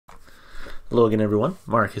Hello again, everyone.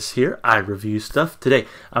 Marcus here. I review stuff. Today,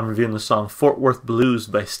 I'm reviewing the song Fort Worth Blues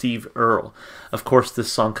by Steve Earle. Of course,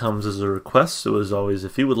 this song comes as a request, so as always,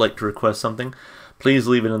 if you would like to request something, please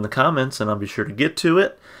leave it in the comments, and I'll be sure to get to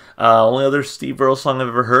it. Only other Steve Earle song I've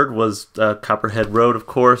ever heard was Copperhead Road, of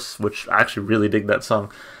course, which I actually really dig that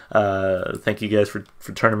song. Thank you guys for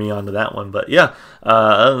turning me on to that one. But yeah,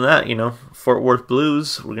 other than that, you know, Fort Worth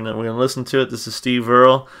Blues, we're gonna listen to it. This is Steve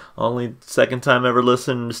Earle. Only second time ever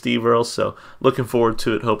listening to Steve Earle, so looking forward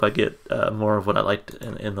to it. Hope I get more of what I liked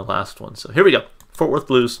in the last one. So here we go, Fort Worth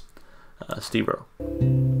Blues, Steve Earle.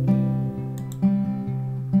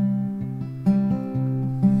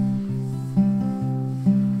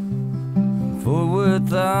 Fort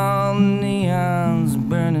Worth, all the neons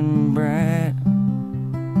burning bright,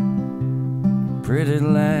 pretty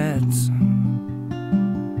lights,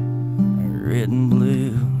 red and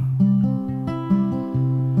blue.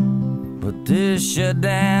 But this shut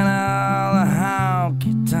down all the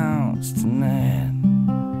honky tonks tonight.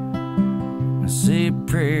 I say a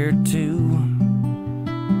prayer too,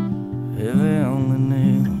 if I only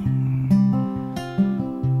knew.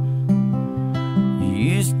 You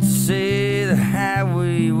used to say the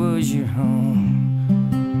highway was your home,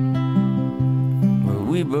 but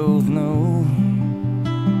we both know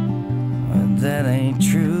that ain't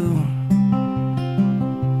true.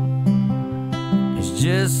 It's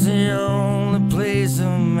just the only place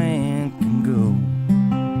a man can go.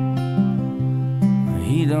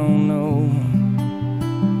 He don't know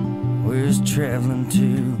where he's traveling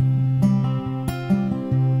to.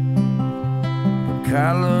 But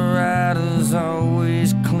Colorado's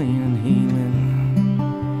always clean and healing,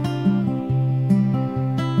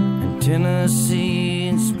 and Tennessee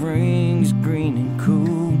in spring's green and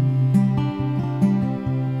cool.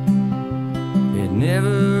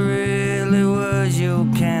 Never really was your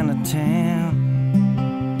kind of town,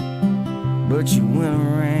 but you went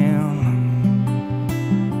around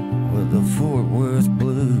with the Fort Worth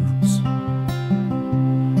Blues.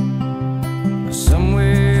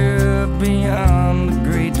 Somewhere beyond the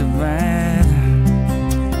Great Divide,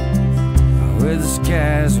 where the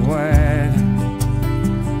sky's wide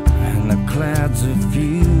and the clouds are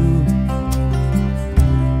few,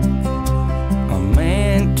 a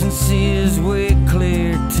man can see his way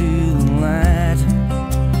clear to the light.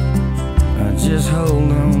 Just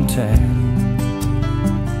hold on tight,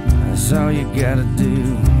 that's all you gotta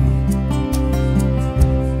do.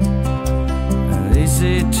 They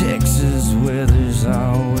say Texas weather's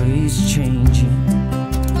always changing.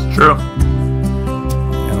 It's true.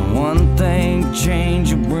 And one thing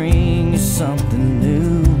change will bring is something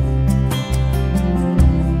new.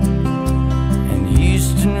 And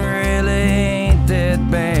Houston really ain't that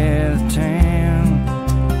bad a town,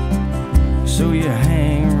 so you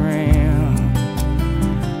hang around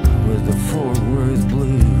with the Fort Worth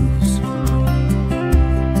Blues.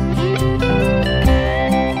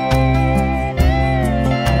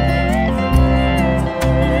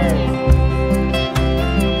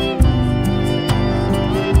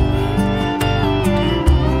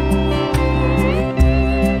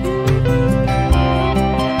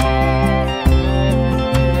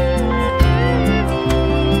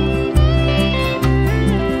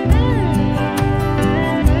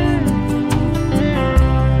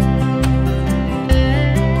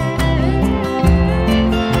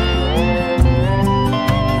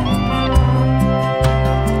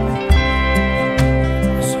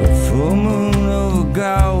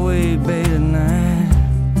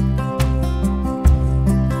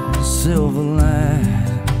 Silver light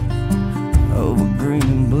over green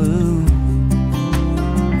and blue,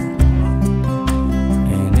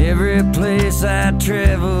 and every place I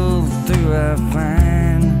travel through I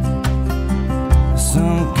find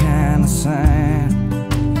some kind of sign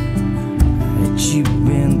that you've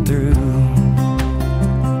been through.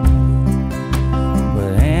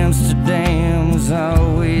 But Amsterdam was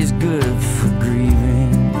always good for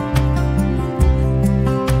grieving,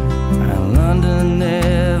 and London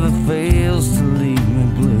never fails to leave me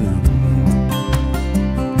blue,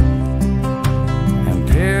 and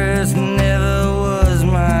Paris never was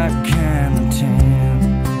my kind of town,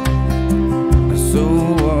 so I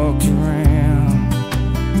walked around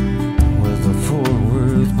with the Fort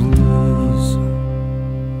Worth Blues.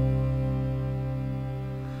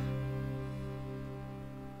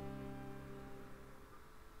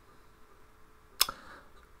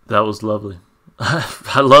 That was lovely.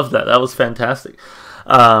 I love that. That was fantastic.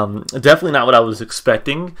 Definitely not what I was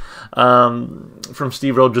expecting from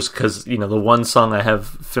Steve Earle, just because, you know, the one song I have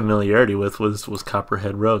familiarity with was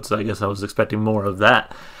Copperhead Road, so I guess I was expecting more of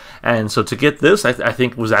that. And so to get this, I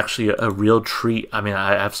think was actually a real treat. I mean,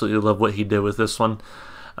 I absolutely love what he did with this one.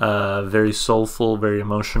 Very soulful, very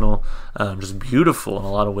emotional, just beautiful in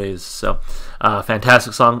a lot of ways. So,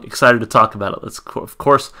 fantastic song. Excited to talk about it. Let's, of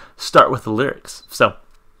course, start with the lyrics. So,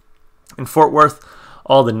 in Fort Worth,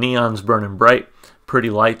 all the neons burning bright, pretty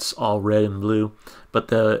lights all red and blue, but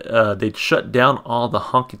they'd shut down all the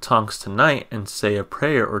honky-tonks tonight and say a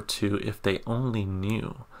prayer or two if they only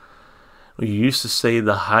knew. We used to say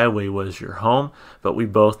the highway was your home, but we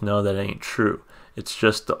both know that ain't true. It's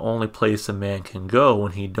just the only place a man can go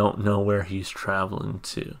when he don't know where he's traveling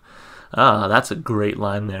to. That's a great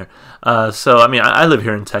line there. So, I mean, I live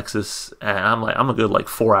here in Texas, and I'm a good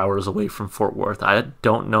 4 hours away from Fort Worth. I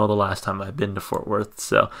don't know the last time I've been to Fort Worth,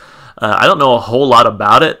 so I don't know a whole lot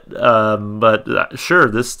about it. But sure,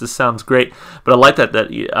 this sounds great. But I like that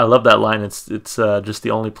I love that line. It's just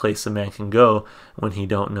the only place a man can go when he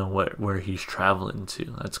don't know where he's traveling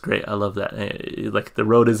to. That's great. I love that. Like, the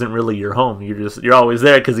road isn't really your home. You're always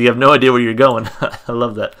there because you have no idea where you're going. I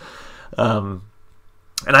love that.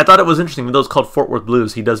 And I thought it was interesting, with those called Fort Worth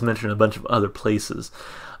Blues, he does mention a bunch of other places.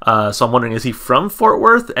 So I'm wondering, is he from Fort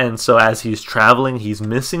Worth? And so as he's traveling, he's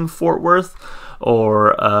missing Fort Worth?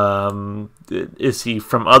 Or is he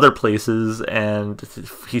from other places and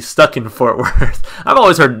he's stuck in Fort Worth? I've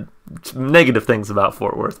always heard negative things about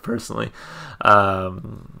Fort Worth, personally.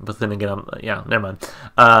 But then again, never mind.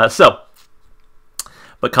 But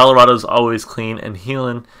Colorado's always clean and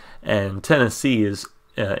healing, and Tennessee is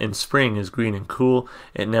in spring is green and cool.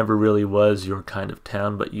 It never really was your kind of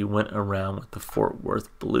town, but you went around with the Fort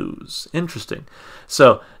Worth Blues. Interesting.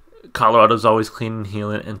 So Colorado's always clean and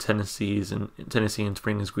healing, and Tennessee in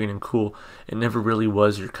spring is green and cool. It never really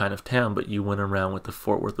was your kind of town, but you went around with the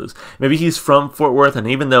Fort Worth Blues. Maybe he's from Fort Worth, and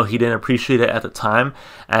even though he didn't appreciate it at the time,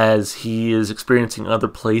 as he is experiencing other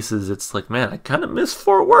places, it's like, man, I kind of miss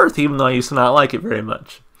Fort Worth, even though I used to not like it very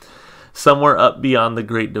much. Somewhere up beyond the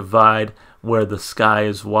Great Divide, where the sky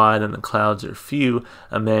is wide and the clouds are few,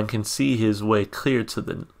 a man can see his way clear to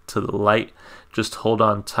the light. Just hold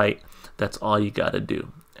on tight. That's all you got to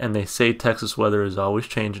do. And they say Texas weather is always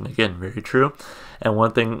changing. Again, very true. And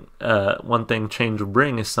one thing change will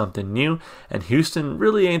bring is something new. And Houston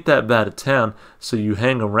really ain't that bad a town, so you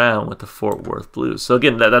hang around with the Fort Worth Blues. So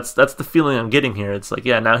again, that's the feeling I'm getting here. It's like,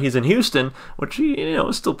 yeah, now he's in Houston, which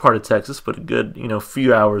is still part of Texas, but a good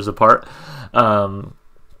few hours apart.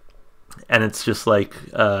 And it's just like,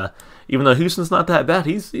 even though Houston's not that bad,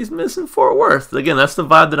 he's missing Fort Worth. Again, that's the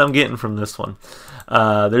vibe that I'm getting from this one.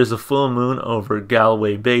 There's a full moon over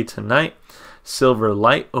Galway Bay tonight, silver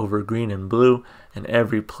light over green and blue, and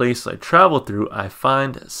every place I travel through, I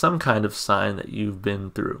find some kind of sign that you've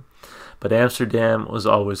been through. But Amsterdam was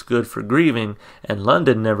always good for grieving, and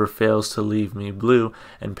London never fails to leave me blue,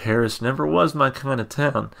 and Paris never was my kind of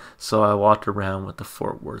town, so I walked around with the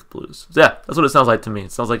Fort Worth Blues. So yeah, that's what it sounds like to me.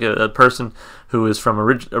 It sounds like a person who is from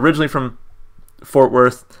originally from Fort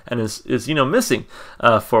Worth and is missing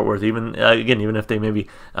Fort Worth, even if they maybe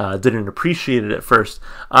didn't appreciate it at first.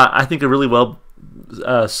 I think a really well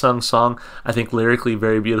sung song. I think lyrically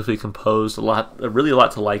very beautifully composed. Really a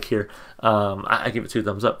lot to like here. I give it 2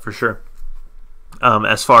 thumbs up for sure.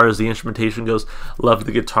 As far as the instrumentation goes, loved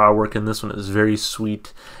the guitar work in this one. It was very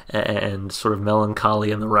sweet and sort of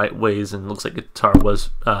melancholy in the right ways, and looks like guitar was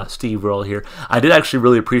Steve Earle here. I did actually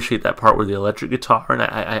really appreciate that part with the electric guitar, and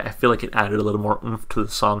I feel like it added a little more oomph to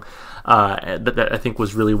the song that I think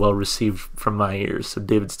was really well received from my ears. So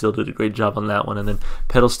David Steele did a great job on that one, and then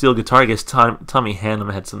pedal steel guitar, I guess Tommy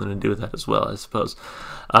Hannum had something to do with that as well, I suppose.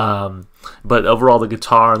 But overall, the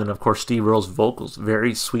guitar, and then of course Steve Earle's vocals,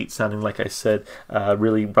 very sweet sounding, like I said,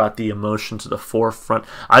 really brought the emotion to the forefront.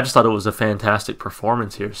 I just thought it was a fantastic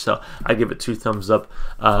performance here, so I give it 2 thumbs up.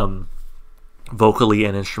 Vocally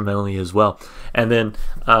and instrumentally as well. And then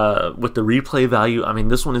with the replay value, I mean,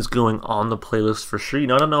 this one is going on the playlist for sure. I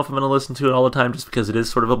don't know if I'm going to listen to it all the time, just because it is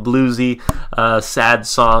sort of a bluesy, sad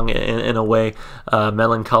song in a way,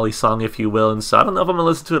 melancholy song, if you will. And so I don't know if I'm going to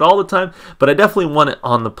listen to it all the time, but I definitely want it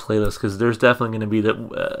on the playlist, because there's definitely going to be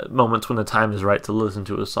the moments when the time is right to listen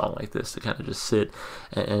to a song like this, to kind of just sit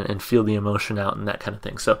and feel the emotion out and that kind of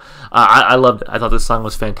thing. So I loved it. I thought this song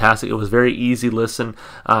was fantastic. It was very easy listen.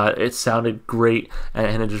 It sounded great,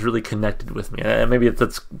 and it just really connected with me. And maybe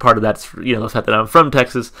that's part of that's the fact that I'm from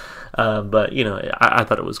Texas, but I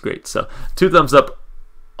thought it was great. So 2 thumbs up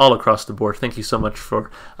all across the board. Thank you so much for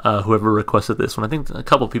whoever requested this one. I think a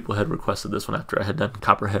couple people had requested this one after I had done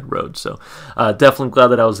Copperhead Road, so definitely glad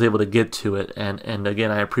that I was able to get to it. And again,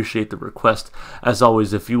 I appreciate the request. As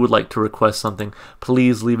always, if you would like to request something,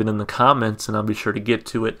 please leave it in the comments, and I'll be sure to get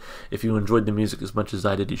to it. If you enjoyed the music as much as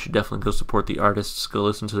I did, you should definitely go support the artists. Go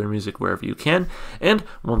listen to their music wherever you can. And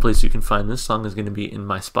one place you can find this song is going to be in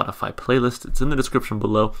my Spotify playlist. It's in the description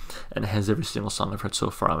below, and it has every single song I've heard so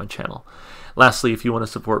far on my channel. Lastly, if you want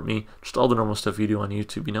to support me, just all the normal stuff you do on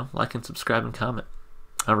YouTube, you know, like and subscribe and comment.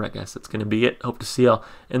 Alright guys, that's going to be it. Hope to see y'all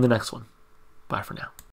in the next one. Bye for now.